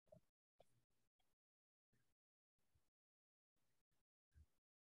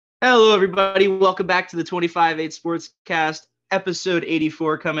Hello, everybody. Welcome back to the 25-8 Sportscast, episode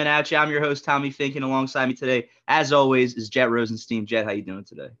 84 coming at you. I'm your host, Tommy Fink, and alongside me today, as always, is Jet Rosenstein. Jet, how you doing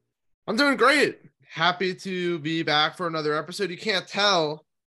today? I'm doing great. Happy to be back for another episode. You can't tell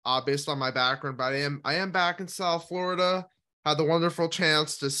based on my background, but I am back in South Florida. Had the wonderful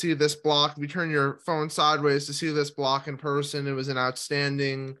chance to see this block. If you turn your phone sideways to see this block in person, it was an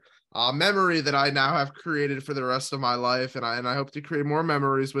outstanding memory that I now have created for the rest of my life. And I hope to create more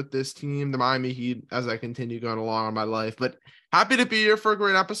memories with this team, the Miami Heat, as I continue going along in my life. But happy to be here for a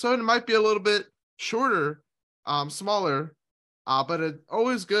great episode. It might be a little bit shorter, smaller, but it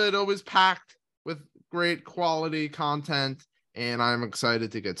always good, always packed with great quality content, and I'm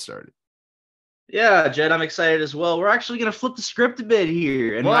excited to get started. Yeah, Jet, I'm excited as well. We're actually going to flip the script a bit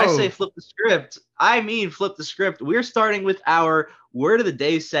here. And Whoa. when I say flip the script, I mean flip the script. We're starting with our Word of the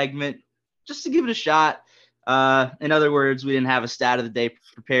Day segment just to give it a shot. In other words, we didn't have a stat of the day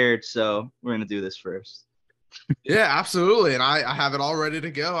prepared, so we're going to do this first. Yeah, absolutely. And I have it all ready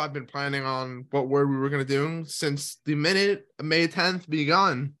to go. I've been planning on what word we were going to do since the minute May 10th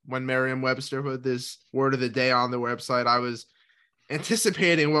begun when Merriam-Webster put this word of the day on the website. I was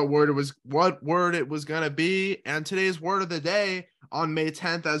anticipating what word it was going to be. And today's word of the day on May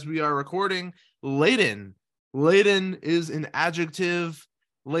 10th, as we are recording, laden. Laden is an adjective.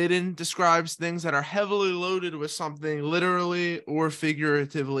 Laden describes things that are heavily loaded with something, literally or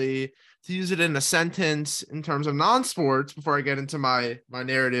figuratively. To use it in a sentence in terms of non-sports, before I get into my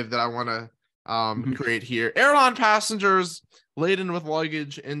narrative that I want to create here. Airline passengers laden with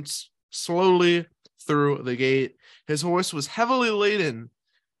luggage and slowly through the gate. His voice was heavily laden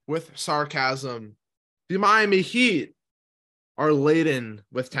with sarcasm. The Miami Heat are laden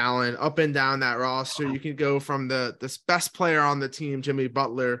with talent up and down that roster. You can go from the best player on the team, Jimmy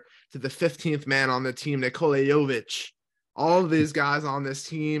Butler, to the 15th man on the team, Nikola Jovic. All of these guys on this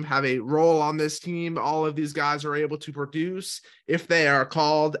team have a role on this team. All of these guys are able to produce if they are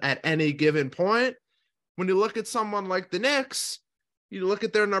called at any given point. When you look at someone like the Knicks, you look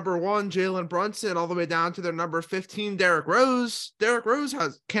at their number 1, Jalen Brunson, all the way down to their number 15, Derrick Rose. Derrick Rose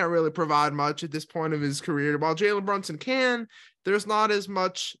can't really provide much at this point of his career. While Jalen Brunson can, there's not as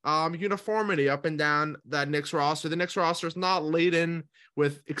much uniformity up and down that Knicks roster. The Knicks roster is not laden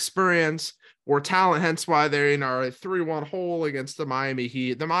with experience or talent, hence why they're in our 3-1 hole against the Miami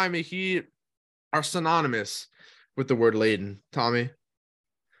Heat. The Miami Heat are synonymous with the word laden. Tommy?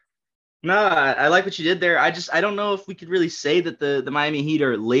 No, I like what you did there. I don't know if we could really say that the Miami Heat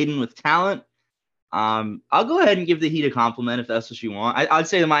are laden with talent. I'll go ahead and give the Heat a compliment if that's what you want. I'd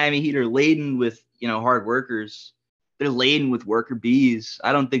say the Miami Heat are laden with, hard workers. They're laden with worker bees.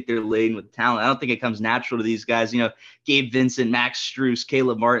 I don't think they're laden with talent. I don't think it comes natural to these guys. Gabe Vincent, Max Strus,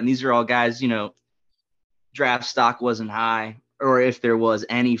 Caleb Martin. These are all guys, draft stock wasn't high, or if there was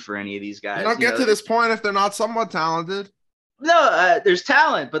any for any of these guys. You don't get to this point if they're not somewhat talented. No, there's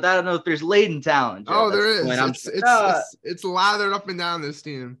talent, but I don't know if there's laden talent. Joe. Oh, there is. It's lathered up and down this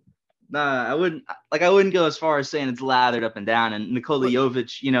team. Nah, I wouldn't go as far as saying it's lathered up and down. And Nikola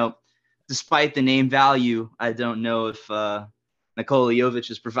Jovic, despite the name value, I don't know if Nikola Jovic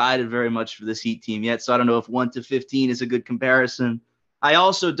has provided very much for this Heat team yet. So I don't know if 1 to 15 is a good comparison. I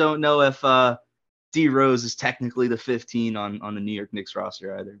also don't know if D Rose is technically the 15 on the New York Knicks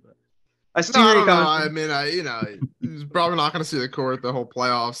roster either. But I don't know. I mean, he's probably not going to see the court the whole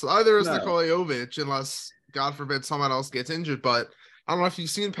playoffs. Either is Nikola Jovic, unless God forbid someone else gets injured. But I don't know if you've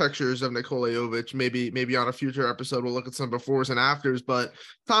seen pictures of Nikola Jovic. Maybe on a future episode we'll look at some befores and afters. But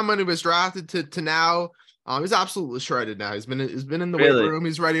time when he was drafted to now, he's absolutely shredded now. He's been in the weight room.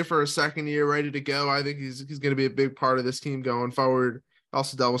 He's ready for a second year, ready to go. I think he's going to be a big part of this team going forward.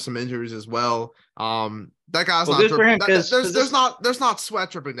 Also dealt with some injuries as well. That guy's not dripping. There's not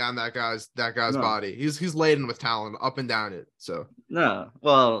sweat dripping down that guy's body. He's laden with talent up and down it. So no.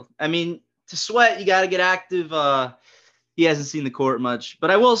 Well, I mean, to sweat, you got to get active. He hasn't seen the court much,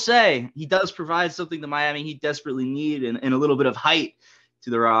 but I will say he does provide something the Miami Heat desperately need, and a little bit of height to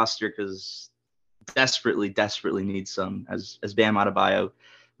the roster because desperately need some. As Bam Adebayo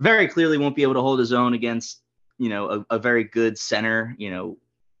very clearly won't be able to hold his own against a very good center.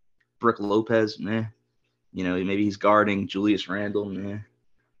 Brook Lopez, meh. Maybe he's guarding Julius Randle, meh.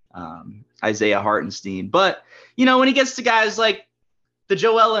 Isaiah Hartenstein, but when he gets to guys like the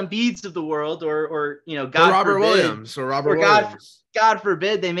Joel Embiids of the world, or God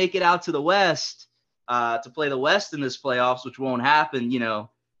forbid they make it out to the West to play the West in this playoffs, which won't happen. The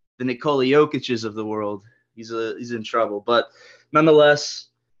Nikola Jokic's of the world, he's in trouble. But nonetheless,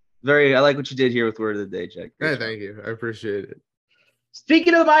 I like what you did here with Word of the Day, Jack. Hey, thank you. I appreciate it.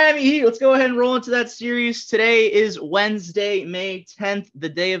 Speaking of the Miami Heat, let's go ahead and roll into that series. Today is Wednesday, May 10th, the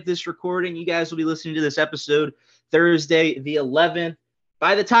day of this recording. You guys will be listening to this episode Thursday, the 11th.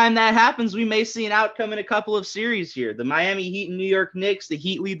 By the time that happens, we may see an outcome in a couple of series here. The Miami Heat and New York Knicks, the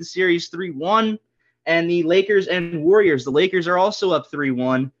Heat lead the series 3-1, and the Lakers and Warriors. The Lakers are also up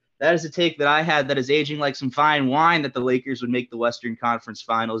 3-1. That is a take that I had that is aging like some fine wine, that the Lakers would make the Western Conference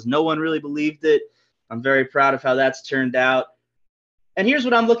Finals. No one really believed it. I'm very proud of how that's turned out. And here's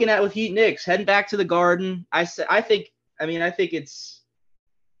what I'm looking at with Heat Knicks heading back to the Garden. I think it's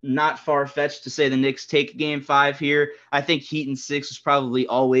not far-fetched to say the Knicks take Game 5 here. I think Heat in 6 is probably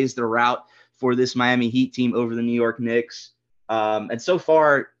always the route for this Miami Heat team over the New York Knicks. And so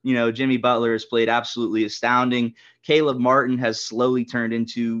far, Jimmy Butler has played absolutely astounding. Caleb Martin has slowly turned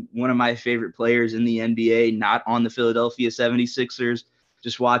into one of my favorite players in the NBA, not on the Philadelphia 76ers.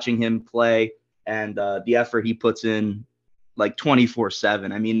 Just watching him play and the effort he puts in, like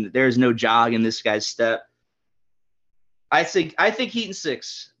 24/7. I mean, there's no jog in this guy's step. I think Heat in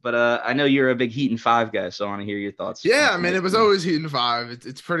 6, but I know you're a big Heat in 5 guy, so I want to hear your thoughts. Yeah, I mean, it was always Heat in 5.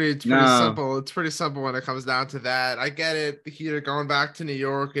 It's pretty simple. It's pretty simple when it comes down to that. I get it. The Heat are going back to New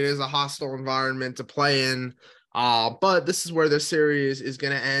York. It is a hostile environment to play in. But this is where the series is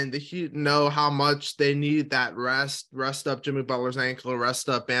going to end. The Heat know how much they need that rest up Jimmy Butler's ankle, rest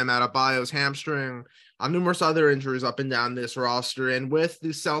up Bam Adebayo's hamstring, numerous other injuries up and down this roster. And with the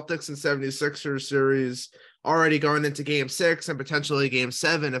Celtics and 76ers series already going into Game 6 and potentially Game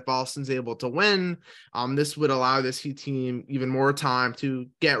 7 if Boston's able to win, this would allow this Heat team even more time to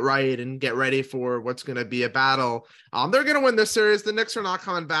get right and get ready for what's going to be a battle. They're going to win this series. The Knicks are not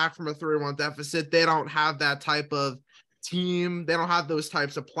coming back from a 3-1 deficit. They don't have that type of team. They don't have those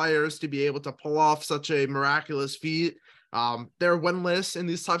types of players to be able to pull off such a miraculous feat. They're winless in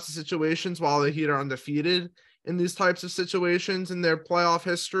these types of situations, while the Heat are undefeated in these types of situations in their playoff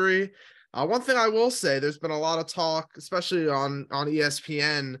history. One thing I will say, there's been a lot of talk, especially on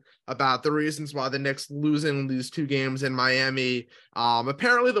ESPN, about the reasons why the Knicks losing these 2 games in Miami.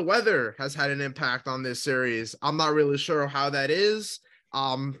 Apparently the weather has had an impact on this series. I'm not really sure how that is.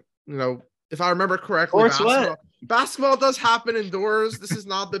 If I remember correctly, basketball does happen indoors. This is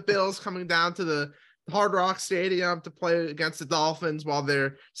not the Bills coming down to the Hard Rock Stadium to play against the Dolphins while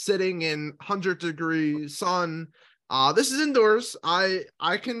they're sitting in 100-degree sun. This is indoors. I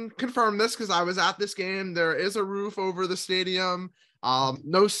can confirm this because I was at this game. There is a roof over the stadium.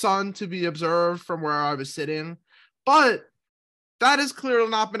 No sun to be observed from where I was sitting, but that has clearly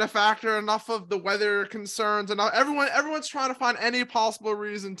not been a factor. Enough of the weather concerns, and everyone's trying to find any possible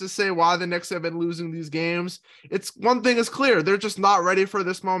reason to say why the Knicks have been losing these games. It's one thing is clear: they're just not ready for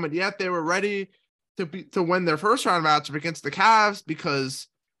this moment yet. They were ready to win their first round matchup against the Cavs, because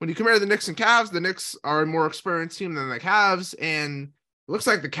when you compare the Knicks and Cavs, the Knicks are a more experienced team than the Cavs, and it looks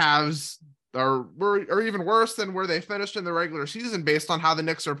like the Cavs are even worse than where they finished in the regular season based on how the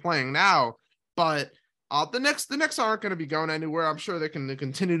Knicks are playing now. But the Knicks aren't going to be going anywhere. I'm sure they can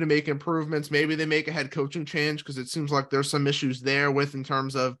continue to make improvements. Maybe they make a head coaching change, because it seems like there's some issues there in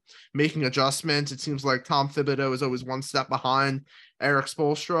terms of making adjustments. It seems like Tom Thibodeau is always one step behind Eric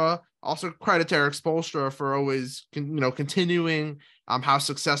Spoelstra. Also, credit to Eric Spoelstra for always, continuing how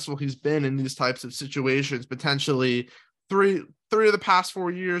successful he's been in these types of situations. Potentially, three of the past 4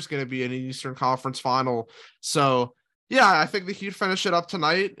 years going to be in an Eastern Conference Final. So, yeah, I think the Heat finish it up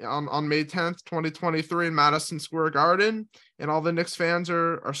tonight on May 10th, 2023 in Madison Square Garden, and all the Knicks fans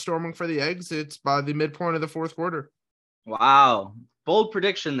are storming for the exits by the midpoint of the fourth quarter. Wow, bold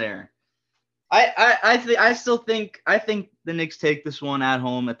prediction there. I think the Knicks take this one at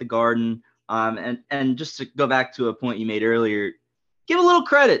home at the Garden. And just to go back to a point you made earlier, give a little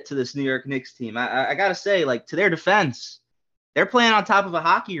credit to this New York Knicks team. I gotta say, to their defense, they're playing on top of a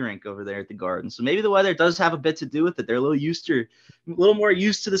hockey rink over there at the Garden. So maybe the weather does have a bit to do with it. They're a little more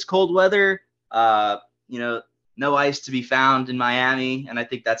used to this cold weather. No ice to be found in Miami, and I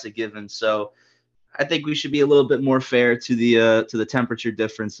think that's a given. So I think we should be a little bit more fair to the temperature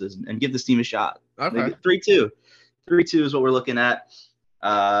differences and give this team a shot. Okay. 3-2. 3-2 is what we're looking at.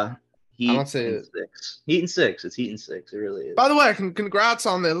 Heat I don't say in 6. Heat in 6. It's Heat in 6. It really is. By the way, congrats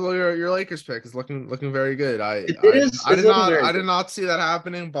on your Lakers pick. It's looking very good. I did not see that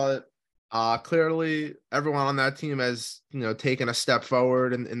happening, but clearly everyone on that team has taken a step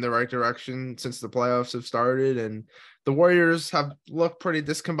forward in the right direction since the playoffs have started, and the Warriors have looked pretty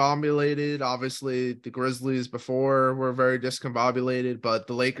discombobulated. Obviously, the Grizzlies before were very discombobulated, but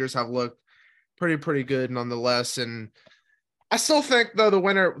the Lakers have looked pretty good nonetheless. And I still think, though, the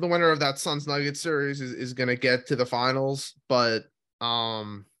winner of that Suns Nuggets series is going to get to the finals. But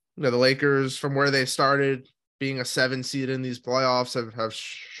the Lakers, from where they started, being a 7 seed in these playoffs have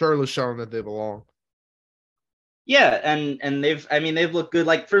surely shown that they belong. Yeah, and they've looked good.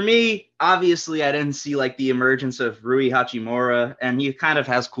 Like for me, obviously I didn't see like the emergence of Rui Hachimura, and he kind of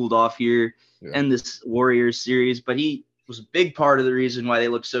has cooled off here in this Warriors series, but he was a big part of the reason why they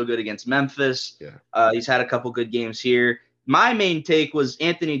look so good against Memphis. Yeah. He's had a couple good games here. My main take was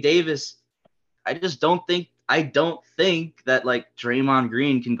Anthony Davis. I don't think that like Draymond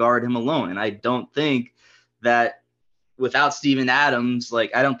Green can guard him alone, and I don't think that without Steven Adams,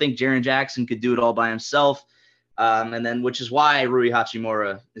 like I don't think Jaren Jackson could do it all by himself. And then, which is why Rui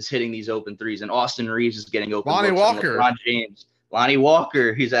Hachimura is hitting these open threes, and Austin Reeves is getting open Lonnie looks. Walker, LeBron James, Lonnie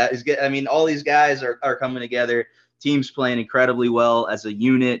Walker. I mean, all these guys are coming together. Teams playing incredibly well as a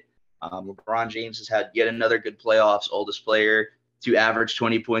unit. LeBron James has had yet another good playoffs. Oldest player to average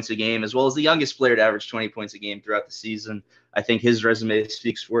 20 points a game, as well as the youngest player to average 20 points a game throughout the season. I think his resume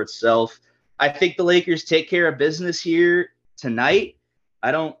speaks for itself. I think the Lakers take care of business here tonight.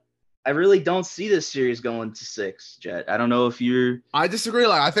 I really don't see this series going to 6, Jet. I don't know if you're. I disagree.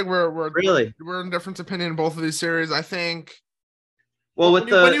 Like I think we're really we're in different opinion in both of these series. I think. Well, when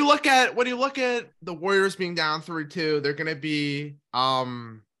you look at the Warriors being down 3-2, they're gonna be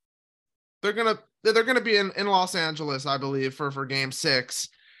they're gonna be in Los Angeles, I believe, for Game 6.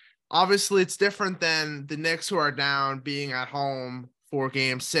 Obviously, it's different than the Knicks, who are down, being at home for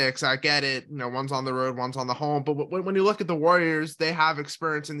Game 6. I get it. You know, one's on the road, one's on the home. But when you look at the Warriors, they have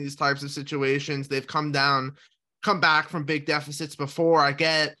experience in these types of situations. They've come back from big deficits before. I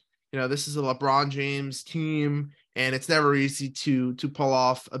get, you know, this is a LeBron James team, and it's never easy to pull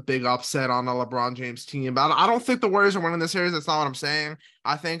off a big upset on a LeBron James team. But I don't think the Warriors are winning this series. That's not what I'm saying.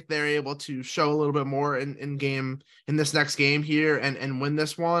 I think they're able to show a little bit more in this next game here and win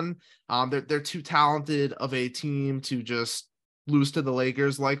this one. They're too talented of a team to just lose to the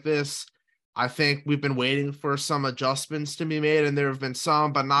Lakers like this. I think we've been waiting for some adjustments to be made, and there have been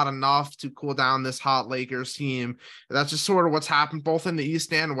some, but not enough to cool down this hot Lakers team. That's just sort of what's happened both in the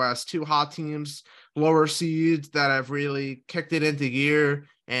East and West. Two hot teams, lower seeds that have really kicked it into gear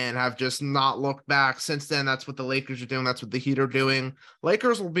and have just not looked back since then. That's what the Lakers are doing. That's what the Heat are doing.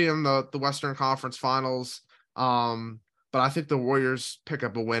 Lakers will be in the Western Conference Finals, but I think the Warriors pick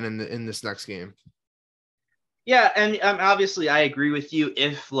up a win in this next game. Yeah, and obviously I agree with you.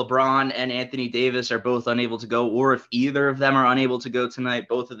 If LeBron and Anthony Davis are both unable to go, or if either of them are unable to go tonight,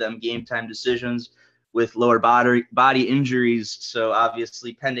 both of them game time decisions with lower body injuries. So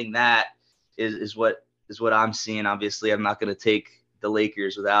obviously pending that is what I'm seeing. Obviously, I'm not going to take the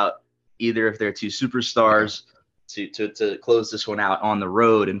Lakers without either of their two superstars to close this one out on the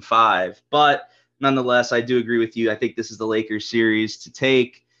road in 5. But nonetheless, I do agree with you. I think this is the Lakers series to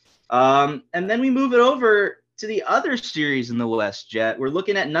take. And then we move it over to the other series in the West, Jet. We're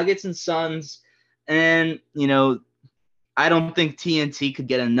looking at Nuggets and Suns, and you know, I don't think TNT could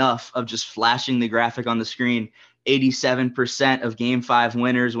get enough of just flashing the graphic on the screen. 87% of Game 5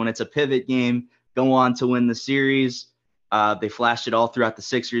 winners when it's a pivot game go on to win the series. They flashed it all throughout the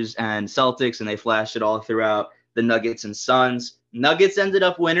Sixers and Celtics, and they flashed it all throughout the Nuggets and Suns. Nuggets ended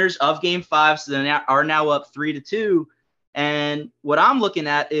up winners of Game 5, so they are now up 3-2. And what I'm looking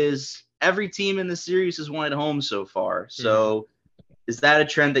at is every team in the series has won at home so far. So is that a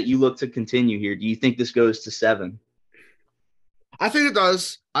trend that you look to continue here? Do you think this goes to 7? I think it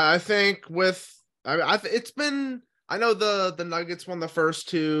does. I think it's been, I know the Nuggets won the first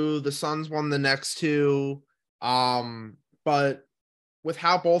 2, the Suns won the next 2. But with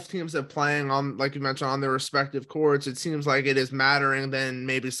how both teams are playing on, like you mentioned, on their respective courts, it seems like it is mattering than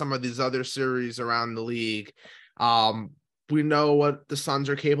maybe some of these other series around the league. We know what the Suns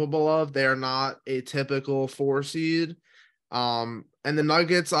are capable of. They are not a typical 4 seed. And the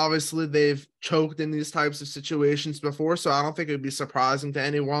Nuggets, obviously, they've choked in these types of situations before, so I don't think it would be surprising to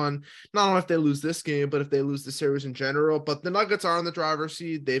anyone, not only if they lose this game, but if they lose the series in general. But the Nuggets are in the driver's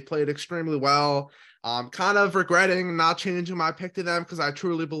seat. They've played extremely well. Kind of regretting not changing my pick to them because I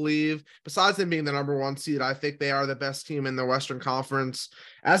truly believe, besides them being the number 1 seed, I think they are the best team in the Western Conference.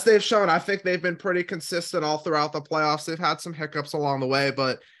 As they've shown, I think they've been pretty consistent all throughout the playoffs. They've had some hiccups along the way,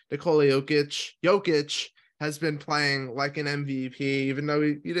 but Nikola Jokic has been playing like an MVP, even though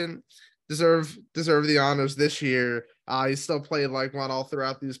he didn't deserve the honors this year. He still played like one all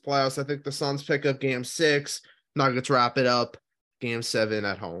throughout these playoffs. I think the Suns pick up Game 6, Nuggets wrap it up Game 7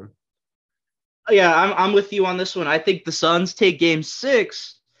 at home. Yeah, I'm with you on this one. I think the Suns take Game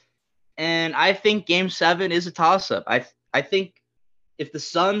 6, and I think Game 7 is a toss-up. I think if the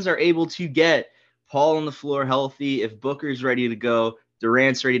Suns are able to get Paul on the floor healthy, if Booker's ready to go,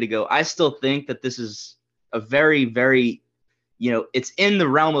 Durant's ready to go, I still think that this is a very, very it's in the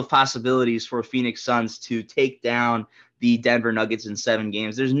realm of possibilities for Phoenix Suns to take down the Denver Nuggets in 7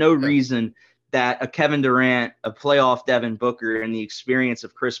 games. There's no reason that a Kevin Durant, a playoff Devin Booker, and the experience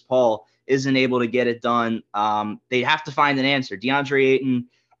of Chris Paul isn't able to get it done. They have to find an answer. DeAndre Ayton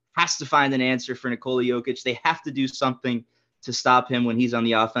has to find an answer for Nikola Jokic. They have to do something to stop him when he's on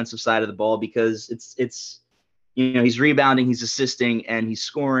the offensive side of the ball, because it's he's rebounding, he's assisting, and he's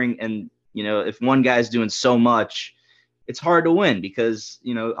scoring. And, if one guy's doing so much, it's hard to win because,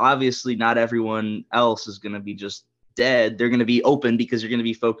 obviously not everyone else is going to be just dead. They're going to be open because you're going to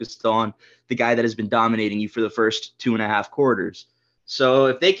be focused on the guy that has been dominating you for the first 2.5 quarters. So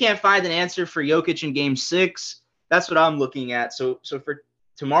if they can't find an answer for Jokic in game 6, that's what I'm looking at. So for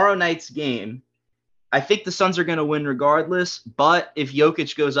tomorrow night's game, I think the Suns are going to win regardless. But if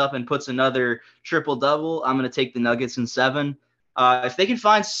Jokic goes up and puts another triple-double, I'm going to take the Nuggets in 7. If they can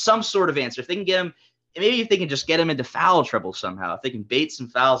find some sort of answer, if they can get him, maybe if they can just get him into foul trouble somehow, if they can bait some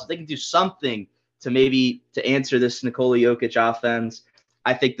fouls, if they can do something to answer this Nikola Jokic offense,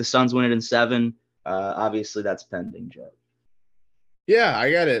 I think the Suns win it in 7. Obviously, that's pending, Joe. Yeah, I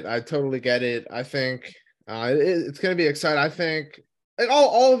get it. I totally get it. I think it's going to be exciting. I think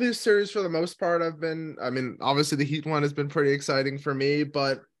all of these series, for the most part, obviously the Heat one has been pretty exciting for me,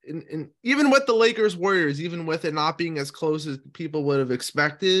 but even with the Lakers Warriors, even with it not being as close as people would have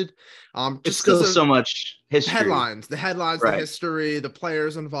expected, it's still so much history. The headlines, right. The history, the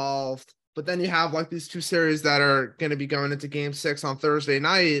players involved. But then you have like these 2 series that are going to be going into game 6 on Thursday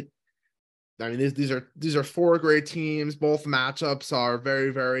night. I mean, these are 4 great teams. Both matchups are very,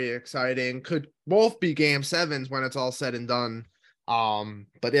 very exciting. Could both be game 7s when it's all said and done.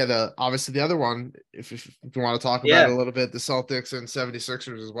 But yeah, obviously the other one, if you want to talk about it a little bit, the Celtics and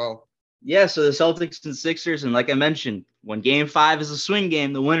 76ers as well. Yeah, so the Celtics and Sixers, and like I mentioned, when game 5 is a swing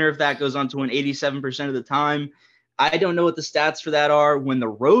game, the winner of that goes on to win 87% of the time. I don't know what the stats for that are when the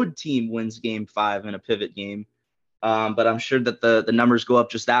road team wins game 5 in a pivot game. But I'm sure that the numbers go up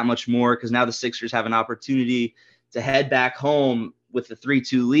just that much more because now the Sixers have an opportunity to head back home with the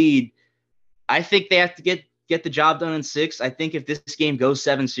 3-2 lead. I think they have to get the job done in 6. I think if this game goes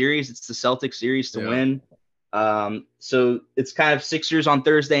 7 series, it's the Celtics series to win. So it's kind of Sixers on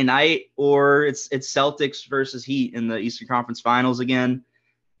Thursday night, or it's Celtics versus Heat in the Eastern Conference Finals again.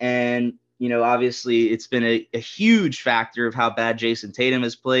 And, obviously it's been a huge factor of how bad Jason Tatum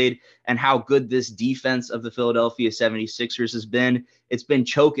has played and how good this defense of the Philadelphia 76ers has been. It's been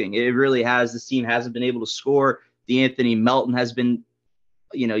choking. It really has. This team hasn't been able to score. D'Anthony Melton has been,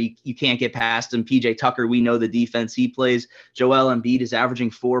 you can't get past him. PJ Tucker, we know the defense he plays. Joel Embiid is averaging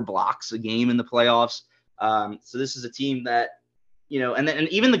 4 blocks a game in the playoffs. So this is a team that, and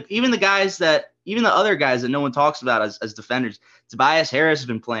even the other guys that no one talks about as defenders. Tobias Harris has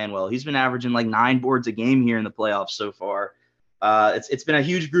been playing well. He's been averaging like 9 boards a game here in the playoffs so far. It's been a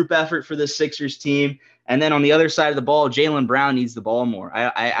huge group effort for this Sixers team. And then on the other side of the ball, Jaylen Brown needs the ball more.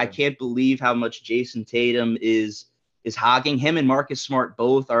 I can't believe how much Jason Tatum is hogging. Him and Marcus Smart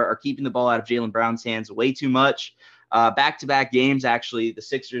both are keeping the ball out of Jaylen Brown's hands way too much. Back-to-back games, actually, the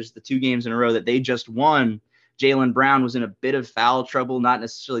Sixers, the 2 games in a row that they just won, Jaylen Brown was in a bit of foul trouble, not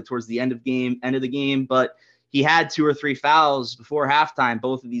necessarily towards the end of the game, but he had 2 or 3 fouls before halftime,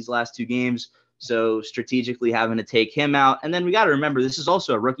 both of these last 2 games. So strategically having to take him out. And then we got to remember, this is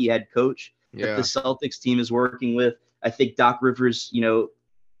also a rookie head coach that the Celtics team is working with. I think Doc Rivers, a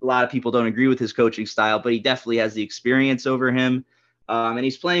lot of people don't agree with his coaching style, but he definitely has the experience over him. And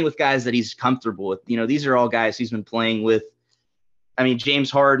he's playing with guys that he's comfortable with. These are all guys he's been playing with. I mean, James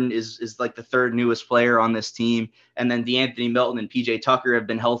Harden is like the 3rd newest player on this team. And then D'Anthony Melton and PJ Tucker have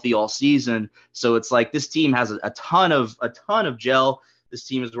been healthy all season. So it's like this team has a ton of gel. This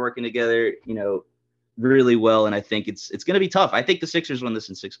team is working together, really well. And I think it's going to be tough. I think the Sixers win this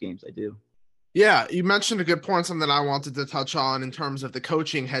in 6 games. I do. Yeah, you mentioned a good point, something I wanted to touch on in terms of the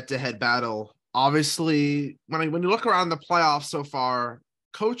coaching head-to-head battle. Obviously, when you look around the playoffs so far,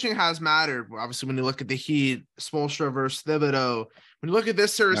 coaching has mattered. Obviously, when you look at the Heat, Spoelstra versus Thibodeau. When you look at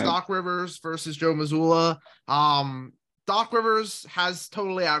this series, right, Doc Rivers versus Joe Mazzulla, Doc Rivers has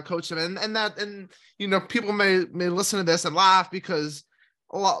totally outcoached him. And people may listen to this and laugh because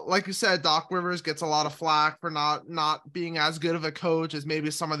a lot, like you said, Doc Rivers gets a lot of flack for not being as good of a coach as maybe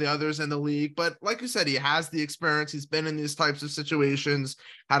some of the others in the league. But like you said, he has the experience. He's been in these types of situations,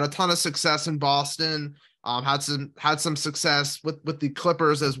 had a ton of success in Boston, had some success with the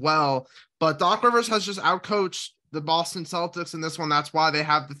Clippers as well. But Doc Rivers has just outcoached the Boston Celtics in this one. That's why they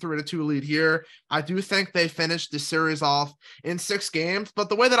have the 3-2 lead here. I do think they finished the series off in 6 games, but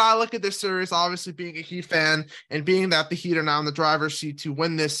the way that I look at this series, obviously being a Heat fan and being that the Heat are now in the driver's seat to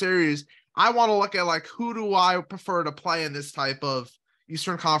win this series, I want to look at like who do I prefer to play in this type of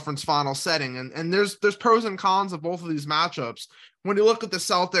Eastern Conference final setting. And there's pros and cons of both of these matchups. When you look at the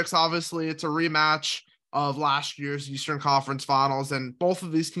Celtics, obviously it's a rematch of last year's Eastern Conference finals. And both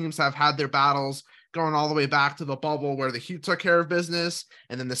of these teams have had their battles going all the way back to the bubble where the Heat took care of business.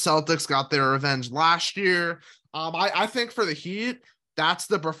 And then the Celtics got their revenge last year. I think for the Heat, that's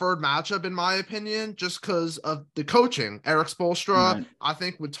the preferred matchup in my opinion, just because of the coaching. Eric Spoelstra, right, I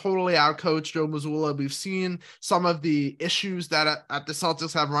think would totally outcoach Joe Mazzulla. We've seen some of the issues that at the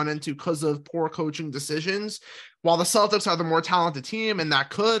Celtics have run into because of poor coaching decisions. While the Celtics are the more talented team, and that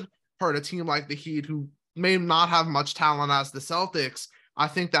could hurt a team like the Heat, who may not have much talent as the Celtics, I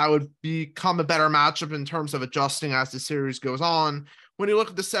think that would become a better matchup in terms of adjusting as the series goes on. When you look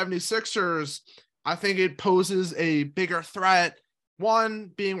at the 76ers, I think it poses a bigger threat. One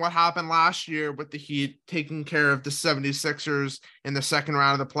being what happened last year with the Heat taking care of the 76ers in the second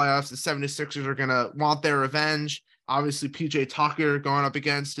round of the playoffs. The 76ers are going to want their revenge. Obviously, PJ Tucker going up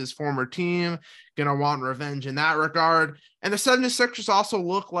against his former team, going to want revenge in that regard. And the 76ers also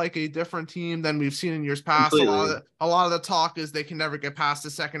look like a different team than we've seen in years past. A lot of the talk is they can never get past the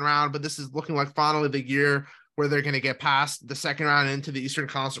second round, but this is looking like finally the year where they're going to get past the second round into the Eastern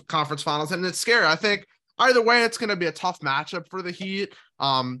Conference Finals. And it's scary. I think either way, it's going to be a tough matchup for the Heat.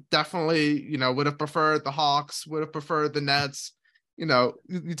 Definitely, would have preferred the Hawks, would have preferred the Nets. You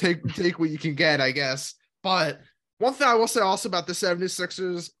take what you can get, I guess. But one thing I will say also about the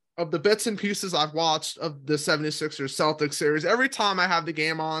 76ers, of the bits and pieces I've watched of the 76ers Celtics series, every time I have the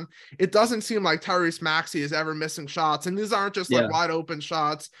game on, it doesn't seem like Tyrese Maxey is ever missing shots. And these aren't just like wide open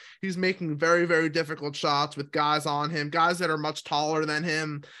shots. He's making very, very difficult shots with guys on him, guys that are much taller than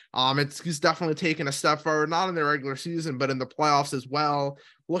him. He's definitely taken a step forward, not in the regular season, but in the playoffs as well.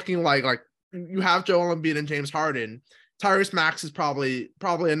 Looking like you have Joel Embiid and James Harden. Tyrese Maxey is probably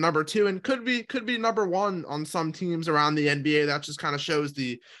a number 2 and could be number 1 on some teams around the NBA. That just kind of shows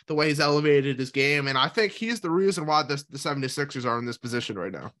the way he's elevated his game. And I think he's the reason why the 76ers are in this position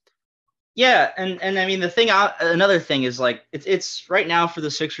right now. Yeah. And I mean, another thing is like, it's right now for the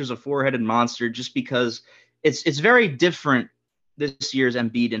Sixers a 4-headed monster, just because it's very different this year's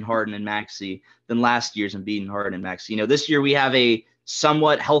Embiid and Harden and Maxey than last year's Embiid and Harden and Maxey. This year we have a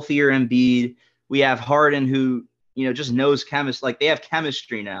somewhat healthier Embiid. We have Harden who, just knows chemistry. Like, they have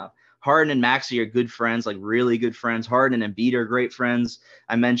chemistry now. Harden and Maxey are good friends, like really good friends. Harden and Embiid are great friends.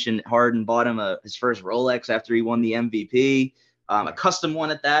 I mentioned Harden bought him his first Rolex after he won the MVP, a custom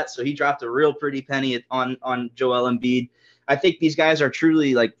one at that. So he dropped a real pretty penny on Joel Embiid. I think these guys are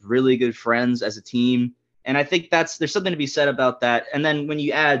truly like really good friends as a team. And I think there's something to be said about that. And then when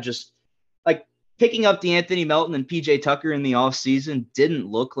you add just like picking up DeAnthony Melton and PJ Tucker in the offseason didn't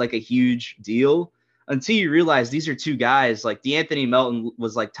look like a huge deal until you realize these are two guys. Like, DeAnthony Melton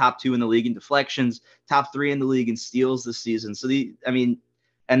was like top 2 in the league in deflections, top 3 in the league in steals this season. So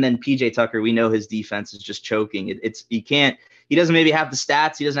and then PJ Tucker, we know his defense is just choking. He doesn't maybe have the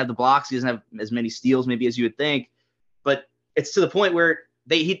stats. He doesn't have the blocks. He doesn't have as many steals maybe as you would think, but it's to the point where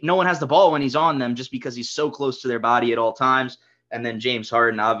no one has the ball when he's on them, just because he's so close to their body at all times. And then James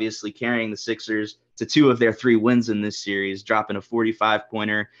Harden obviously carrying the Sixers to 2 of their 3 wins in this series, dropping a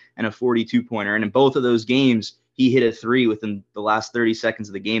 45-pointer and a 42-pointer. And in both of those games, he hit a 3 within the last 30 seconds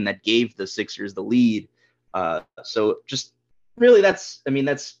of the game that gave the Sixers the lead. So just really that's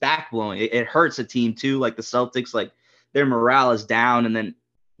backblowing. It hurts a team too, like the Celtics, like their morale is down. And then,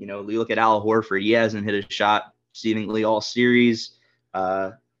 you look at Al Horford. He hasn't hit a shot seemingly all series.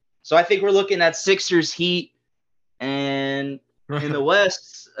 So I think we're looking at Sixers, Heat, and in the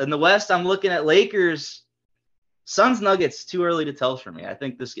West, I'm looking at Lakers, Suns, Nuggets. Too early to tell for me. I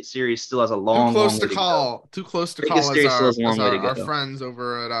think this series still has a long, long way to go. Too close to call. As our friends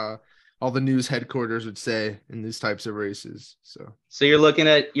over at all the news headquarters would say in these types of races. So you're looking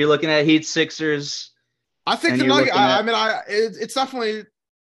at Heat, Sixers. I think the Nuggets. It's definitely.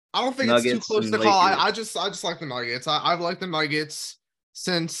 I don't think Nuggets it's too close to call. I just like the Nuggets. I've liked the Nuggets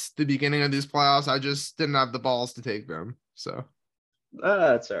since the beginning of these playoffs. I just didn't have the balls to take them. So.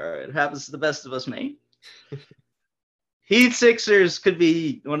 That's all right. It happens to the best of us, mate. Heat Sixers could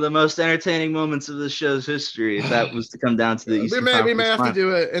be one of the most entertaining moments of this show's history if that was to come down to the Eastern Conference. We may have to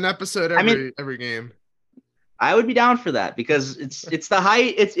do an episode every game. I would be down for that because it's the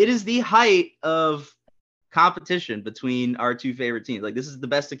height. It is the height of competition between our 2 favorite teams. Like, this is the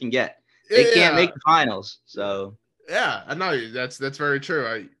best it can get. They can't make the finals. So yeah, I know that's very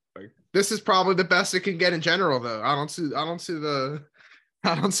true. This is probably the best it can get in general, though. I don't see the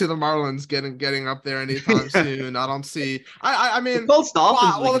I don't see the Marlins getting up there anytime soon. I don't see. I mean, the Colts,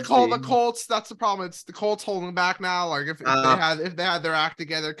 Dolphins. well, the Colts. That's the problem. It's the Colts holding back now. Like if they had their act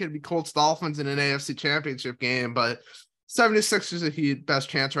together, it could be Colts Dolphins in an AFC Championship game. But 76ers are the best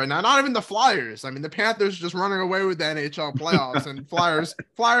chance right now. Not even the Flyers. I mean, the Panthers are just running away with the NHL playoffs, and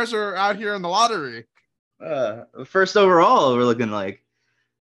Flyers are out here in the lottery. First overall, we're looking like.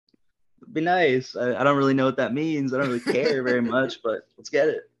 It'd be nice. I don't really know what that means. I don't really care very much, but let's get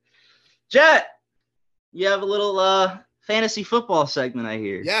it. Jet, you have a little fantasy football segment, I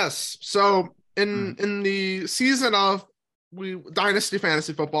hear. Yes. So in the season of Dynasty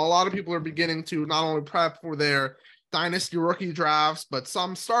Fantasy Football, a lot of people are beginning to not only prep for their Dynasty rookie drafts, but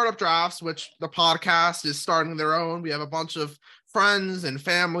some startup drafts, which the podcast is starting their own. We have a bunch of friends and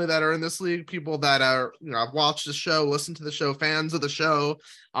family that are in this league, people that are, have watched the show, listened to the show, fans of the show.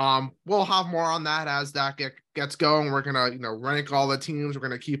 We'll have more on that as that gets going. We're going to, rank all the teams. We're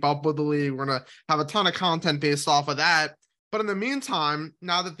going to keep up with the league. We're going to have a ton of content based off of that. But in the meantime,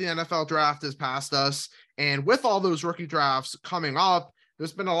 now that the NFL draft has passed us, and with all those rookie drafts coming up,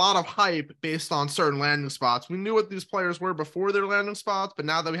 there's been a lot of hype based on certain landing spots. We knew what these players were before their landing spots, but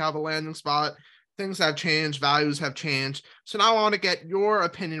now that we have a landing spot, things have changed, values have changed. So now I want to get your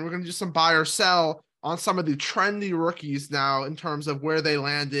opinion. We're going to do some buy or sell on some of the trendy rookies now in terms of where they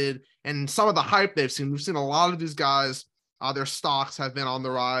landed and some of the hype they've seen. We've seen a lot of these guys, their stocks have been on the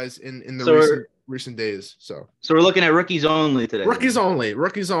rise in the recent days. So we're looking at rookies only today. Rookies only.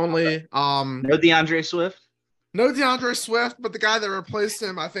 No DeAndre Swift? No DeAndre Swift, but the guy that replaced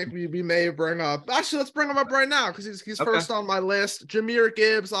him, I think we may bring up. Actually, let's bring him up right now because he's first on my list. Jahmyr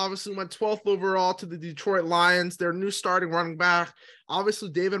Gibbs obviously went 12th overall to the Detroit Lions. Their new starting running back. Obviously,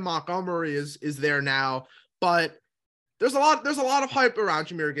 David Montgomery is there now, but there's a lot of hype around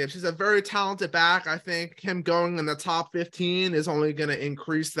Jahmyr Gibbs. He's a very talented back. I think him going in the top 15 is only going to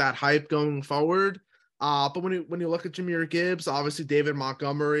increase that hype going forward. But when you look at Jahmyr Gibbs, obviously David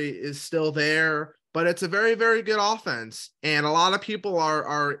Montgomery is still there. But it's a very, very good offense. And a lot of people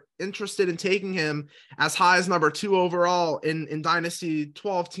are interested in taking him as high as number 2 overall in Dynasty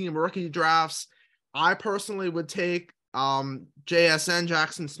 12-team rookie drafts. I personally would take JSN,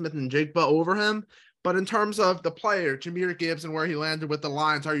 Jackson Smith, and Jigba over him. But in terms of the player, Jahmyr Gibbs, and where he landed with the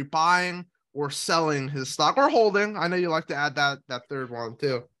Lions, are you buying or selling his stock or holding? I know you like to add that third one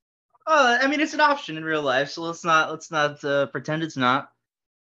too. I mean, it's an option in real life, so let's not pretend it's not.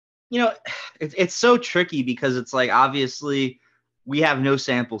 It's so tricky because it's like, obviously we have no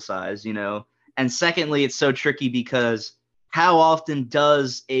sample size, and secondly, it's so tricky because how often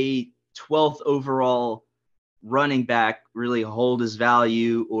does a 12th overall running back really hold his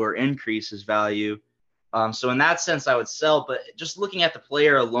value or increase his value? So in that sense, I would sell, but just looking at the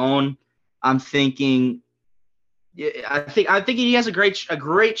player alone, I'm thinking, I think he has a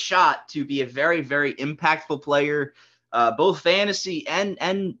great shot to be a very, very impactful player, both fantasy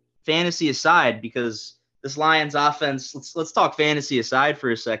and fantasy aside, because this Lions offense, let's talk fantasy aside for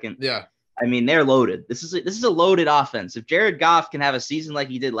a second. Yeah. I mean, they're loaded. This is a loaded offense. If Jared Goff can have a season like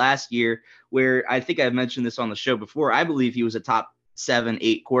he did last year, where I think I've mentioned this on the show before, I believe he was a top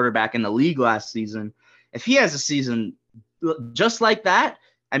 7-8 quarterback in the league last season. If he has a season just like that,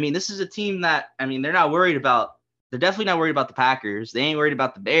 I mean, this is a team that, I mean, they're definitely not worried about the Packers. They ain't worried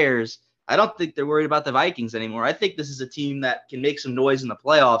about the Bears. I don't think they're worried about the Vikings anymore. I think this is a team that can make some noise in the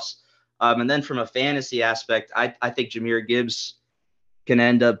playoffs. And then from a fantasy aspect, I think Jahmyr Gibbs can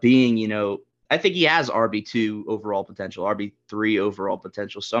end up being, I think he has RB2 overall potential, RB3 overall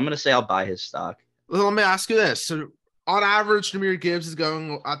potential. So I'm going to say I'll buy his stock. Well, let me ask you this. So on average, Jahmyr Gibbs is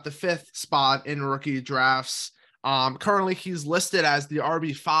going at the 5th spot in rookie drafts. Currently, he's listed as the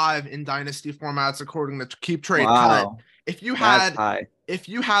RB5 in dynasty formats according to Keep Trade Cut. If you had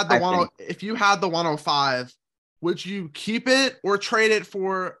the 105, would you keep it or trade it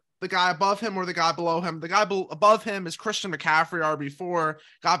for the guy above him or the guy below him? The guy above him is Christian McCaffrey, RB4.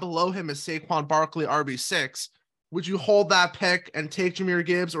 Guy below him is Saquon Barkley, RB6. Would you hold that pick and take Jahmyr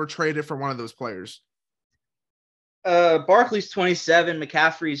Gibbs or trade it for one of those players? Barkley's 27,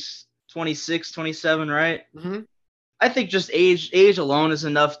 McCaffrey's 26, 27, right? Mm-hmm. I think just age alone is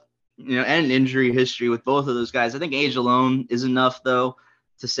enough, and injury history with both of those guys. I think age alone is enough, though,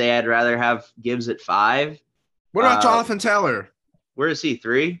 to say I'd rather have Gibbs at 5. What about Jonathan Taylor? Where is he?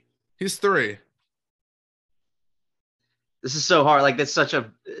 3? He's 3. This is so hard. Like, it's such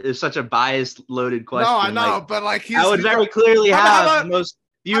a biased, loaded question. No, I know, but like I would very clearly have the most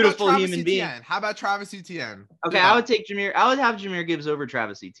beautiful human being. How about Travis Etienne? Okay, yeah. I would have Jahmyr Gibbs over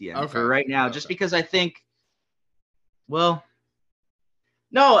Travis Etienne for right now, just because I think. Well,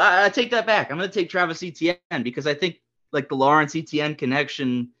 no, I take that back. I'm going to take Travis Etienne because I think like the Lawrence Etienne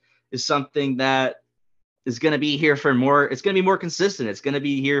connection is something that is going to be here for more. It's going to be more consistent. It's going to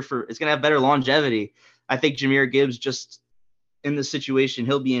be here for. It's going to have better longevity. I think Jahmyr Gibbs just in the situation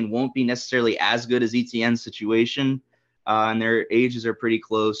he'll be in won't be necessarily as good as Etienne's situation, and their ages are pretty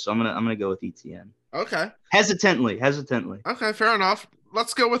close. So I'm gonna go with Etienne. Okay. Hesitantly. Okay, fair enough.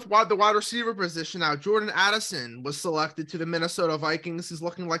 Let's go with the wide receiver position now. Jordan Addison was selected to the Minnesota Vikings. He's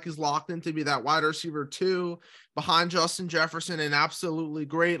looking like he's locked in to be that wide receiver 2 behind Justin Jefferson. An absolutely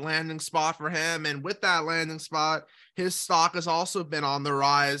great landing spot for him. And with that landing spot, his stock has also been on the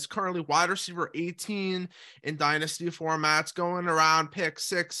rise. Currently wide receiver 18 in Dynasty formats, going around pick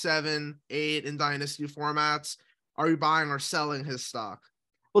 6, 7, 8 in Dynasty formats. Are you buying or selling his stock?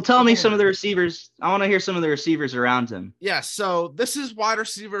 Well, tell me some of the receivers. I want to hear some of the receivers around him. Yeah, so this is wide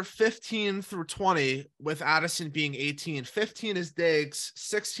receiver 15 through 20, with Addison being 18. 15 is Diggs,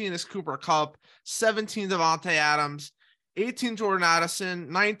 16 is Cooper Kupp, 17 Devontae Adams, 18 Jordan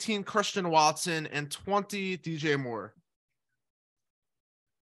Addison, 19 Christian Watson, and 20 DJ Moore.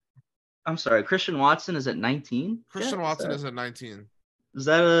 I'm sorry, Christian Watson is at 19? Christian Watson is at 19. Is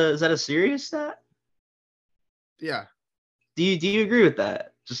that a serious stat? Yeah. Do you agree with that?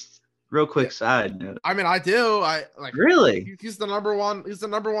 Just real quick side note. I mean, I do. I like really. He's the number one. He's the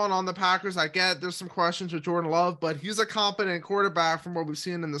number one on the Packers. I get there's some questions with Jordan Love, but he's a competent quarterback from what we've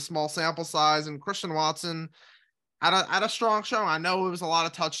seen in the small sample size. And Christian Watson had a strong showing. I know it was a lot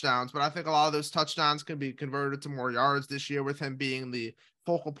of touchdowns, but I think a lot of those touchdowns can be converted to more yards this year with him being the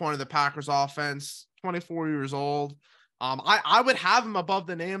focal point of the Packers offense. 24 years old. I would have him above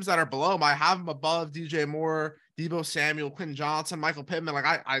the names that are below him. I have him above DJ Moore, Deebo Samuel, Quentin Johnson, Michael Pittman.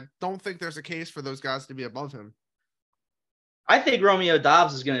 Like I don't think there's a case for those guys to be above him. I think Romeo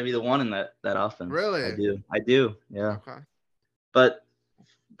Doubs is going to be the one in that offense. Really? I do. Yeah. Okay. But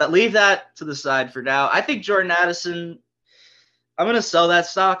leave that to the side for now. I think Jordan Addison, I'm going to sell that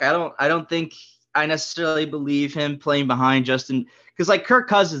stock. I don't think I necessarily believe him playing behind Justin, because like Kirk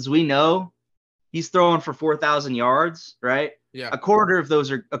Cousins, we know he's throwing for 4,000 yards, right? Yeah. A quarter of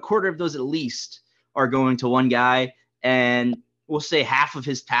those at least are going to one guy, and we'll say half of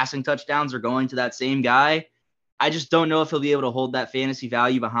his passing touchdowns are going to that same guy. I just don't know if he'll be able to hold that fantasy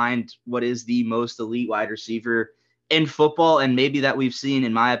value behind what is the most elite wide receiver in football, and maybe that we've seen,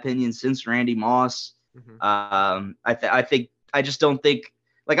 in my opinion, since Randy Moss. Mm-hmm. I just don't think,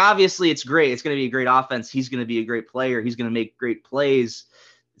 like, obviously it's great. It's going to be a great offense. He's going to be a great player. He's going to make great plays.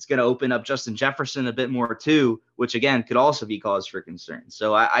 It's going to open up Justin Jefferson a bit more too, which again could also be cause for concern.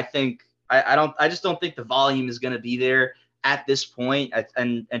 So I just don't think the volume is going to be there at this point.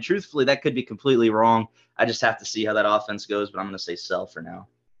 And truthfully, that could be completely wrong. I just have to see how that offense goes, but I'm going to say sell for now.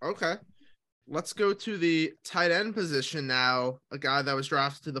 Okay. Let's go to the tight end position now. A guy that was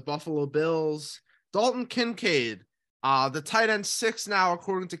drafted to the Buffalo Bills, Dalton Kincaid. The tight end 6 now,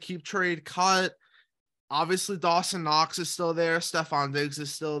 according to Keep Trade Cut. Obviously, Dawson Knox is still there. Stephon Diggs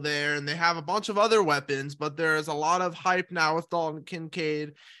is still there. And they have a bunch of other weapons, but there is a lot of hype now with Dalton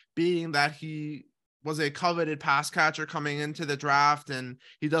Kincaid, being that he was a coveted pass catcher coming into the draft, and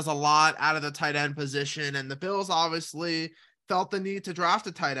he does a lot out of the tight end position. And the Bills obviously felt the need to draft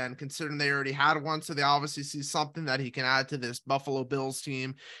a tight end, considering they already had one. So they obviously see something that he can add to this Buffalo Bills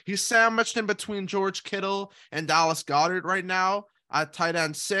team. He's sandwiched in between George Kittle and Dallas Goedert right now at tight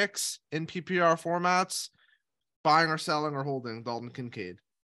end 6 in PPR formats. Buying or selling or holding Dalton Kincaid?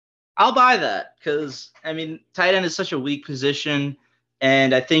 I'll buy that, because I mean, tight end is such a weak position,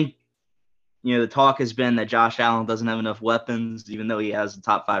 and I think, you know, the talk has been that Josh Allen doesn't have enough weapons, even though he has a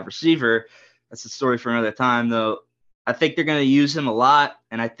top 5 receiver. That's a story for another time, though. I think they're going to use him a lot,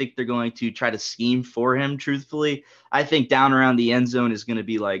 and I think they're going to try to scheme for him, truthfully. I think down around the end zone is going to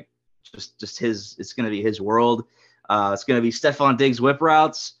be like just his – it's going to be his world. It's going to be Stephon Diggs whip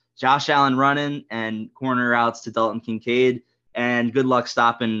routes, Josh Allen running, and corner routes to Dalton Kincaid, and good luck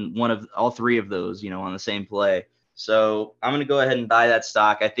stopping one of all 3 of those, you know, on the same play. So I'm going to go ahead and buy that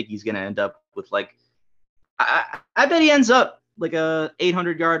stock. I think he's going to end up with like – I bet he ends up like a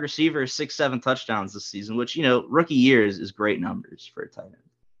 800-yard receiver, 6-7 touchdowns this season, which, you know, rookie years is great numbers for a tight end.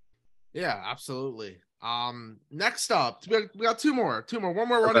 Yeah, absolutely. Next up, we got two more, one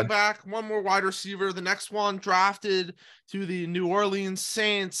more running back, one more wide receiver. The next one drafted to the New Orleans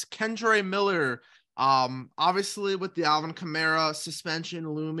Saints, Kendre Miller. Obviously with the Alvin Kamara suspension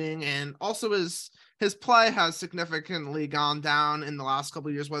looming, and also his play has significantly gone down in the last couple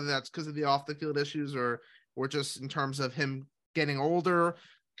of years, whether that's because of the off the field issues or just in terms of him getting older.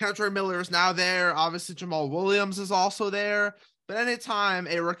 Kendre Miller is now there. Obviously Jamal Williams is also there. But anytime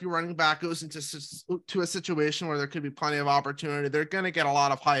a rookie running back goes into a situation where there could be plenty of opportunity, they're going to get a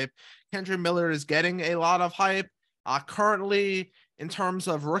lot of hype. Kendre Miller is getting a lot of hype. Currently, in terms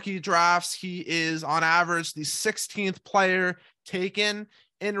of rookie drafts, he is on average the 16th player taken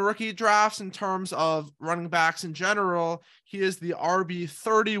in rookie drafts. In terms of running backs in general, he is the RB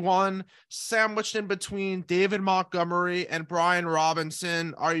 31, sandwiched in between David Montgomery and Brian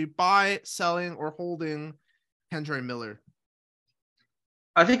Robinson. Are you buy, selling, or holding Kendre Miller?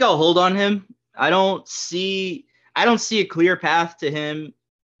 I think I'll hold on him. I don't see a clear path to him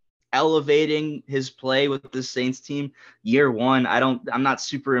elevating his play with the Saints team year one. I'm not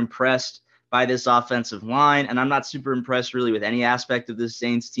super impressed by this offensive line, and I'm not super impressed really with any aspect of this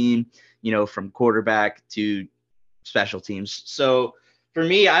Saints team, from quarterback to special teams. So for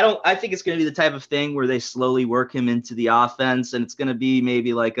me, I think it's going to be the type of thing where they slowly work him into the offense, and it's going to be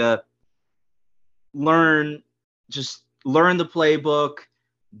maybe like a learn the playbook,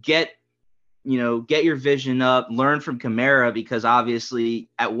 get your vision up, learn from Kamara, because obviously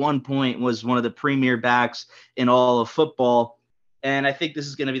at one point was one of the premier backs in all of football. And I think this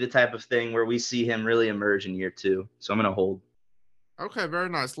is going to be the type of thing where we see him really emerge in year two. So I'm going to hold. Okay, very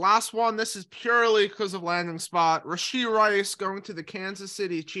nice. Last one. This is purely because of landing spot. Rashee Rice going to the Kansas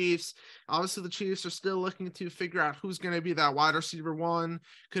City Chiefs. Obviously, the Chiefs are still looking to figure out who's going to be that wide receiver one.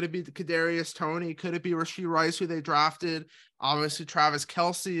 Could it be Kadarius Toney? Could it be Rashee Rice, who they drafted? Obviously, Travis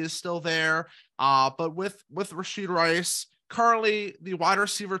Kelce is still there. But with Rashee Rice, currently the wide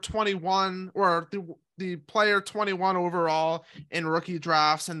receiver 21, or the player 21 overall in rookie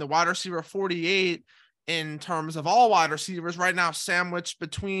drafts, and the wide receiver 48 in terms of all wide receivers right now, sandwiched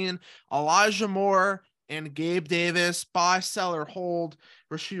between Elijah Moore and Gabe Davis. Buy, sell, or hold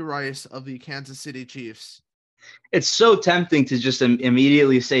Rashee Rice of the Kansas City Chiefs? It's so tempting to just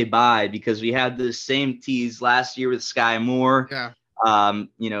immediately say buy, because we had the same tease last year with Sky Moore. Yeah.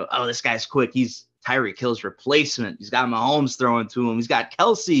 This guy's quick. He's Tyreek Hill's replacement. He's got Mahomes throwing to him. He's got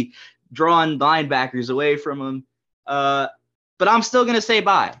Kelce drawing linebackers away from him. But I'm still going to say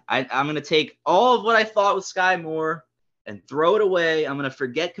buy. I'm going to take all of what I thought with Sky Moore and throw it away. I'm going to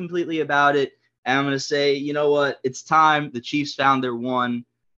forget completely about it. And I'm going to say, you know what? It's time. The Chiefs found their one.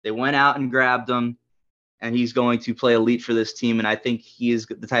 They went out and grabbed him, and he's going to play elite for this team. And I think he is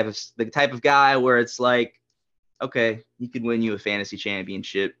the type of guy where it's like, okay, he could win you a fantasy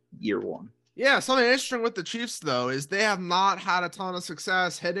championship year one. Yeah, something interesting with the Chiefs, though, is they have not had a ton of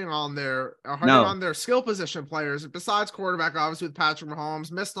success hitting on their skill position players. Besides quarterback, obviously, with Patrick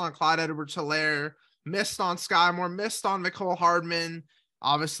Mahomes, missed on Clyde Edwards-Helaire, missed on Sky Moore, missed on Mecole Hardman.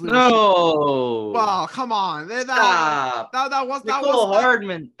 Obviously, well, come on, that Hardman.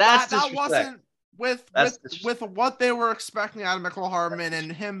 That wasn't with what they were expecting out of Mecole Hardman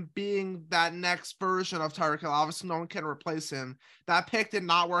and him being that next version of Tyreek Hill. Obviously, no one can replace him. That pick did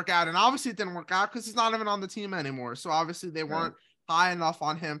not work out, and obviously it didn't work out because he's not even on the team anymore. So obviously they weren't high enough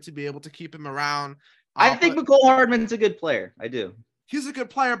on him to be able to keep him around. I think Mecole Hardman's a good player. I do. He's a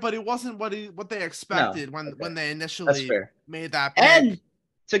good player, but he wasn't what they expected when they initially made that pick. And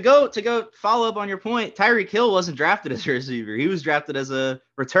to go follow up on your point, Tyreek Hill wasn't drafted as a receiver. He was drafted as a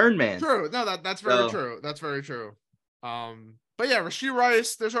return man. True. No, that's very true. That's very true. But yeah, Rashee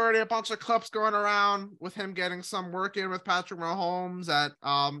Rice, there's already a bunch of clips going around with him getting some work in with Patrick Mahomes at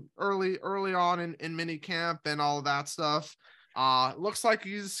early on in mini camp and all of that stuff. Looks like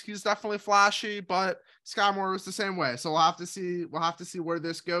he's definitely flashy, but Sky Moore was the same way. So we'll have to see where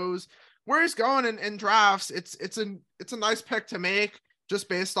this goes. Where he's going in drafts, it's a nice pick to make, just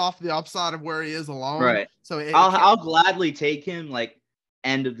based off the upside of where he is alone. Right. So I'll gladly take him like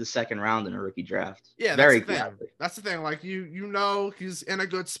end of the second round in a rookie draft. Yeah, very gladly. That's the thing. Like he's in a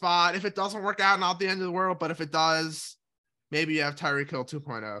good spot. If it doesn't work out, not the end of the world. But if it does, maybe you have Tyreek Hill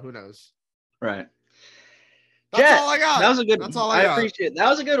 2.0. Who knows? Right. That's all I got. That was a good. That's all I got. Appreciate it. That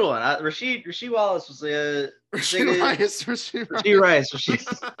was a good one. Rasheed Wallace was Rashee Rice. Rashee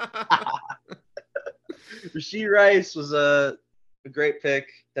Rice was a great pick.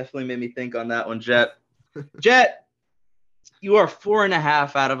 Definitely made me think on that one, Jet. Jet, you are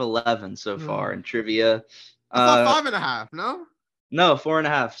 4.5 out of 11 so far in trivia. I thought 5.5. No,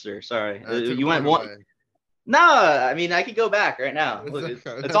 4.5, sir. Sorry, you went one. Away. No, I mean I could go back right now. Look,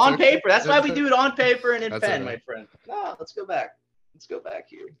 it's on paper. That's why we do it on paper and in pen, my friend. No, let's go back. Let's go back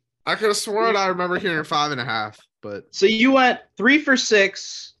here. I could have sworn I remember hearing 5.5, but so you went 3 for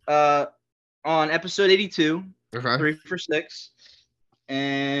 6 on episode 82. Okay. 3 for 6.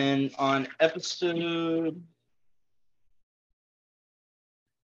 And on episode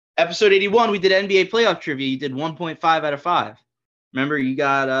 81, we did NBA playoff trivia. You did 1.5 out of 5. Remember, you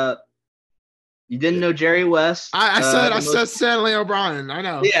got you didn't know Jerry West. I said Stanley O'Brien. I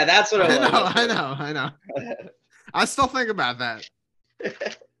know. Yeah, that's what I know. I still think about that.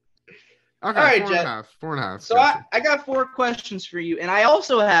 Okay, All right, four and a Jet. half. 4.5. So Gotcha. I got 4 questions for you, and I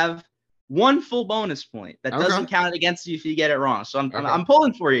also have one full bonus point that Okay. doesn't count against you if you get it wrong. So Okay. I'm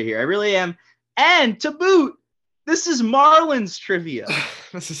pulling for you here. I really am. And to boot, this is Marlins trivia.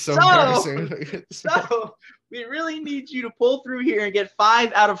 This is so embarrassing. So we really need you to pull through here and get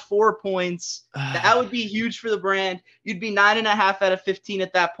 5 out of 4 points. That would be huge for the brand. You'd be 9.5 out of 15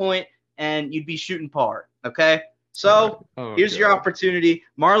 at that point, and you'd be shooting par. Okay. So here's your opportunity.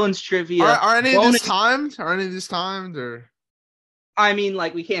 Marlins trivia. Are any of these timed? Or? I mean,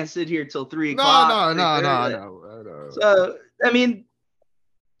 like, we can't sit here till 3 o'clock. No. So, I mean,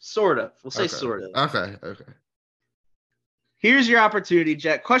 sort of. We'll say sort of. Okay. Here's your opportunity,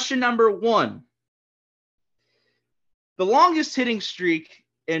 Jet. Question number 1. The longest hitting streak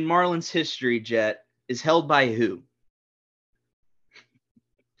in Marlins history, Jet, is held by who?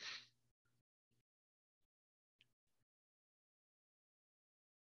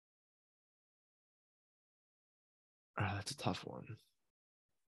 Oh, that's a tough one.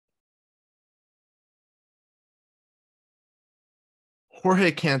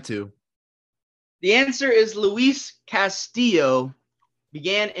 Jorge Cantu. The answer is Luis Castillo.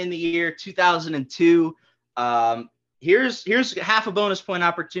 Began in the year 2002. Here's half a bonus point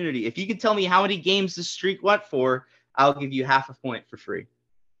opportunity. If you can tell me how many games this streak went for, I'll give you half a point for free.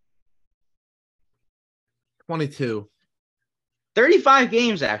 22. 35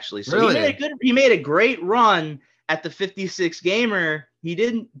 games, actually. So really? he made a great run at the 56 gamer. He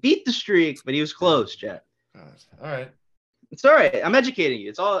didn't beat the streak, but he was close, Jet. All right. It's all right. I'm educating you.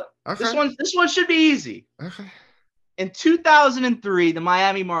 It's all okay. This one should be easy. Okay. In 2003, the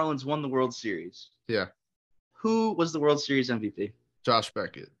Miami Marlins won the World Series. Yeah. Who was the World Series MVP? Josh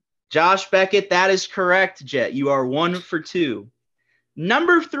Beckett. Josh Beckett, that is correct, Jet. You are 1 for 2.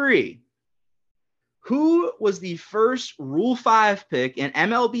 Number 3. Who was the first Rule 5 pick in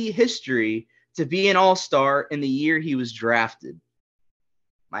MLB history to be an All-Star in the year he was drafted?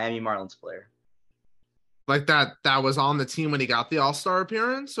 Miami Marlins player. Like that was on the team when he got the All-Star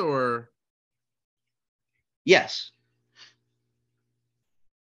appearance, or? Yes.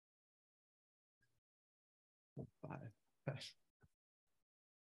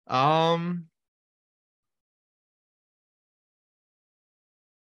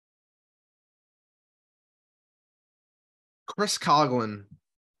 Chris Coughlin.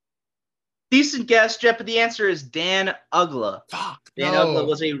 Decent guess, Jeff, but the answer is Dan Uggla. Dan Uggla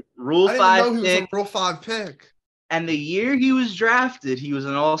was a Rule 5 pick. Rule 5 pick. And the year he was drafted, he was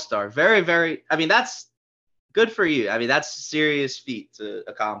an All-Star. Very, very. I mean, that's good for you. I mean, that's a serious feat to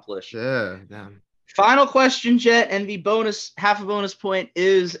accomplish. Yeah, damn. Final question, Jet, and the bonus, half a bonus point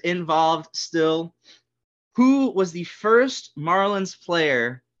is involved still. Who was the first Marlins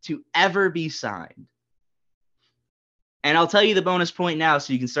player to ever be signed? And I'll tell you the bonus point now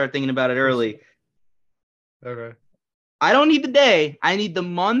so you can start thinking about it early. Okay. I don't need the day. I need the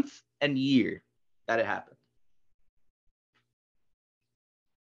month and year that it happened.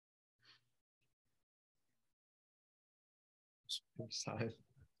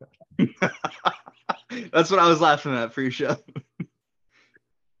 That's what I was laughing at for your show.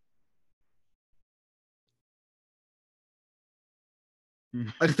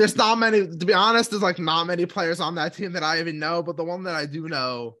 Like, there's not many, to be honest, there's like not many players on that team that I even know, but the one that I do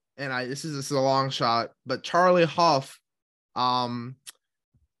know, and this is a long shot, but Charlie Huff,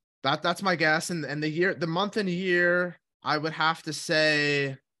 that's my guess. And the month and year, I would have to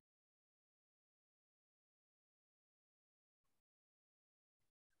say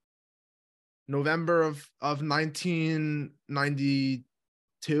November of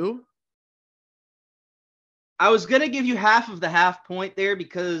 1992. I was going to give you half of the half point there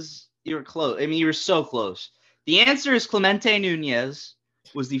because you were close. I mean, you were so close. The answer is Clemente Nunez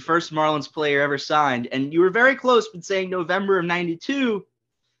was the first Marlins player ever signed. And you were very close with saying November of 92.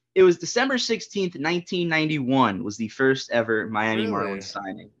 It was December 16th, 1991 was the first ever Miami Marlins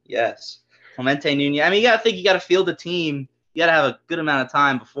signing. Yes. Clemente Nunez. I mean, you got to think you got to field a team. You got to have a good amount of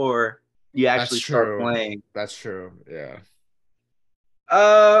time before you actually start playing. That's true. Yeah.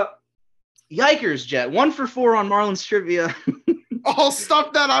 Yikers, Jet. 1 for 4 on Marlins trivia. Oh,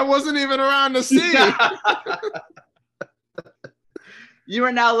 stuff that I wasn't even around to see. You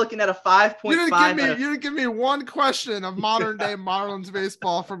are now looking at a 5.5. You didn't give me one question of modern day Marlins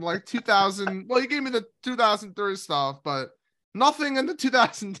baseball from like 2000. Well, you gave me the 2003 stuff, but nothing in the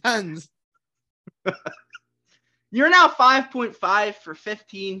 2010s. You're now 5.5 for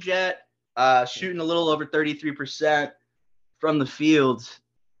 15, Jet. Shooting a little over 33% from the field.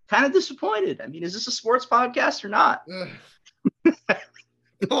 Kind of disappointed. I mean, is this a sports podcast or not?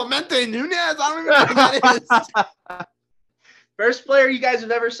 Clemente Nunez? I don't even know who that is. First player you guys have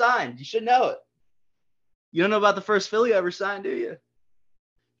ever signed. You should know it. You don't know about the first Philly ever signed, do you?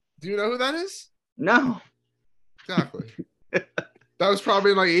 Do you know who that is? No. Exactly. That was probably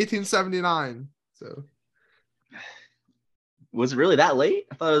in like 1879. So was it really that late?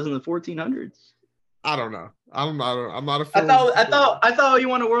 I thought it was in the 1400s. I don't know. I'm not a I thought you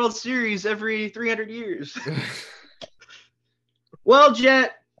won a World Series every 300 years. Well,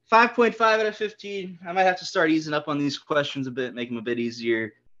 Jet, 5.5 out of 15. I might have to start easing up on these questions a bit, make them a bit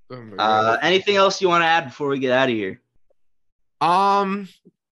easier. Anything else you want to add before we get out of here?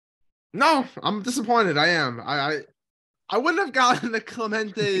 No, I'm disappointed. I am. I wouldn't have gotten the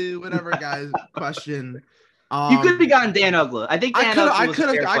Clemente whatever guy's question. You could have gotten Dan Uggla. I think I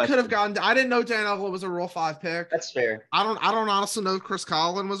could have gotten. I didn't know Dan Uggla was a Rule 5 pick. That's fair. I don't honestly know Chris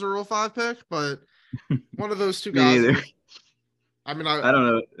Collin was a Rule 5 pick, but one of those two Me guys. neither. I mean, I don't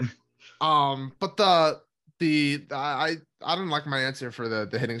know. But I didn't like my answer for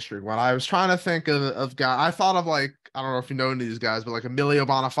the hitting streak one. I was trying to think of guy. I thought of like, I don't know if you know any of these guys, but like Emilio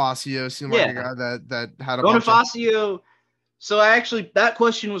Bonifacio seemed like a guy that had a Bonifacio. So that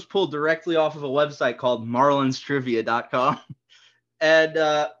question was pulled directly off of a website called marlinstrivia.com. And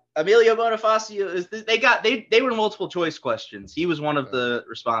Emilio Bonifacio they were multiple choice questions. He was one of the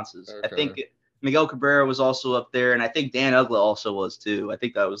responses. Okay. I think Miguel Cabrera was also up there, and I think Dan Uggla also was too. I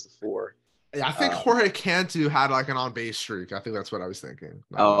think that was the 4. Yeah, I think Jorge Cantu had like an on-base streak. I think that's what I was thinking.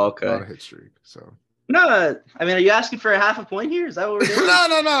 Okay. Not a hit streak. So no, I mean, are you asking for a half a point here? Is that what we're doing?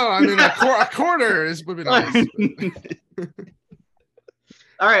 No. I mean, a quarter would be nice.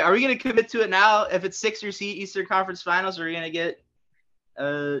 All right, are we going to commit to it now? If it's Sixers Eastern Conference Finals, are we going to get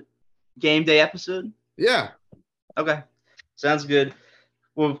a game day episode? Yeah. Okay, sounds good.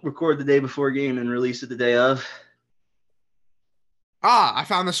 We'll record the day before game and release it the day of. I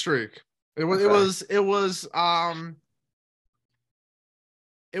found the streak. It was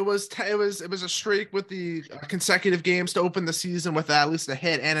a streak with the consecutive games to open the season with at least a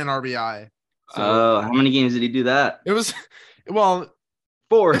hit and an RBI. So, how many games did he do that? It was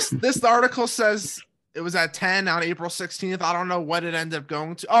 4. This article says it was at 10 on April 16th. I don't know what it ended up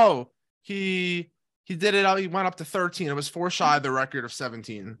going to. Oh, he did it. He went up to 13. It was 4 shy of the record of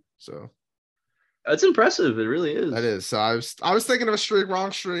 17. So that's impressive. It really is. That is. So I was thinking of a streak,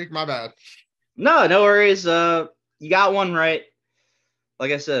 wrong streak. My bad. No worries. You got one right.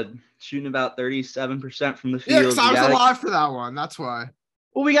 Like I said, shooting about 37% from the field. Yeah, because I was alive for that one. That's why.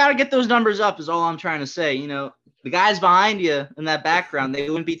 Well, we got to get those numbers up is all I'm trying to say. You know, the guys behind you in that background, they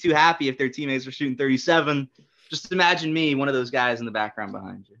wouldn't be too happy if their teammates were shooting 37. Just imagine me, one of those guys in the background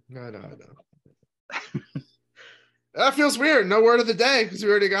behind you. No. That feels weird. No word of the day because we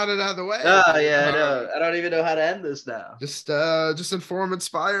already got it out of the way. Oh, yeah, I know. I don't even know how to end this now. Just inform,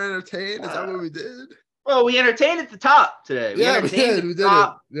 inspire, entertain. Is that what we did? Well, we entertained at the top today. We did. We did it.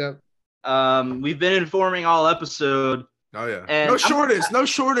 Yeah. We've been informing all episode. Oh, yeah. And no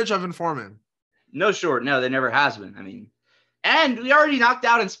shortage of informing. No, there never has been. I mean, and we already knocked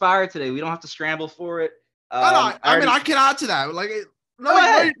out Inspire today. We don't have to scramble for it. I can add to that. Like,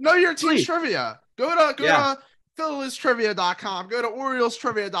 know your team's trivia. Go to PhilliesTrivia.com. Go to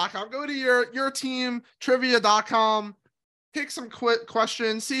OriolesTrivia.com. Go to your team trivia.com. Pick some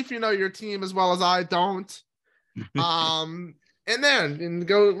questions. See if you know your team as well as I don't. And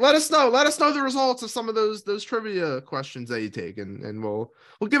go let us know the results of some of those trivia questions that you take, and we'll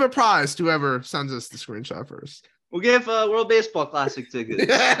give a prize to whoever sends us the screenshot first. We'll give World Baseball Classic tickets.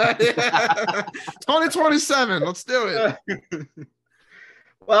 Yeah. 2027. Let's do it.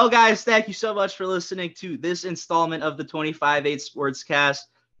 Well, guys, thank you so much for listening to this installment of the 25-8 Sportscast.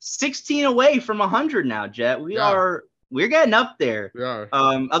 16 away from 100 now, Jet. We're getting up there. We are.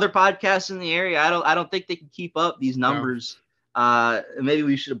 Other podcasts in the area, I don't think they can keep up these numbers. No. Maybe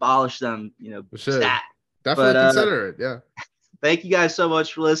we should abolish them. You know, we should. Definitely consider it. Yeah. Thank you guys so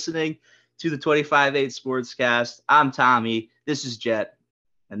much for listening to the 25-8 Sportscast. I'm Tommy. This is Jet,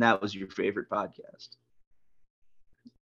 and that was your favorite podcast.